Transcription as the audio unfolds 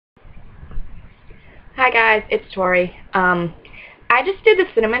Hi guys, it's Tori. I just did the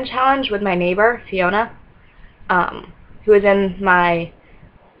cinnamon challenge with my neighbor, Fiona, who is in my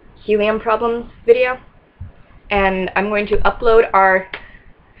helium problems video. And I'm going to upload our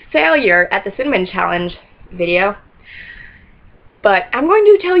failure at the cinnamon challenge video. But I'm going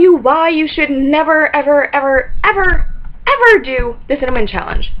to tell you why you should never, ever, ever, ever, ever do the cinnamon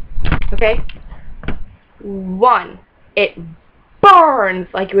challenge. Okay? 1, it burns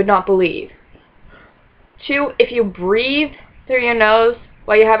like you would not believe. 2, if you breathe through your nose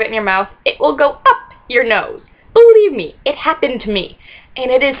while you have it in your mouth, it will go up your nose. Believe me, it happened to me. And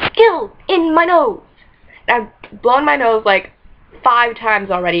it is still in my nose. I've blown my nose like 5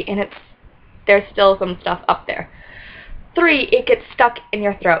 times already, and there's still some stuff up there. 3, it gets stuck in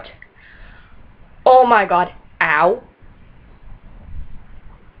your throat. Oh my god, ow.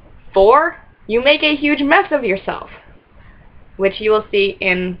 4, you make a huge mess of yourself, which you will see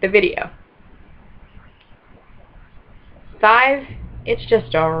in the video. 5, it's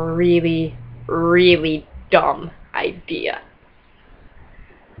just a really, really dumb idea.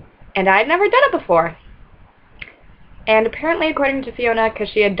 And I'd never done it before. And apparently, according to Fiona, because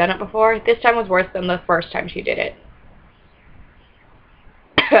she had done it before, this time was worse than the first time she did it.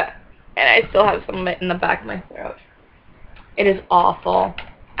 And I still have some of it in the back of my throat. It is awful.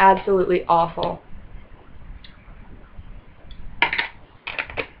 Absolutely awful.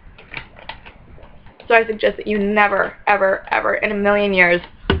 So I suggest that you never, ever, ever in a million years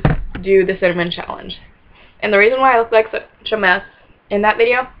do the cinnamon challenge. And the reason why I look like such a mess in that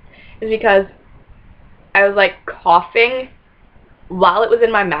video is because I was like coughing while it was in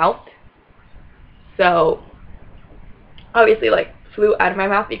my mouth. So obviously like flew out of my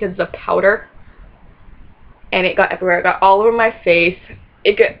mouth because of the powder. And it got everywhere. It got all over my face.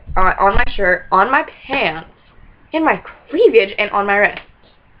 It got on my shirt, on my pants, in my cleavage, and on my wrists.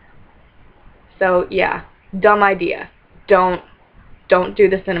 So yeah, dumb idea. Don't do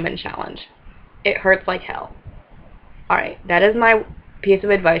the cinnamon challenge. It hurts like hell. Alright, that is my piece of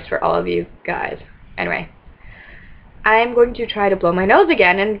advice for all of you guys. Anyway, I'm going to try to blow my nose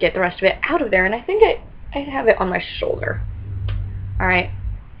again and get the rest of it out of there, and I think I have it on my shoulder. Alright,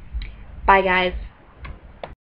 bye guys.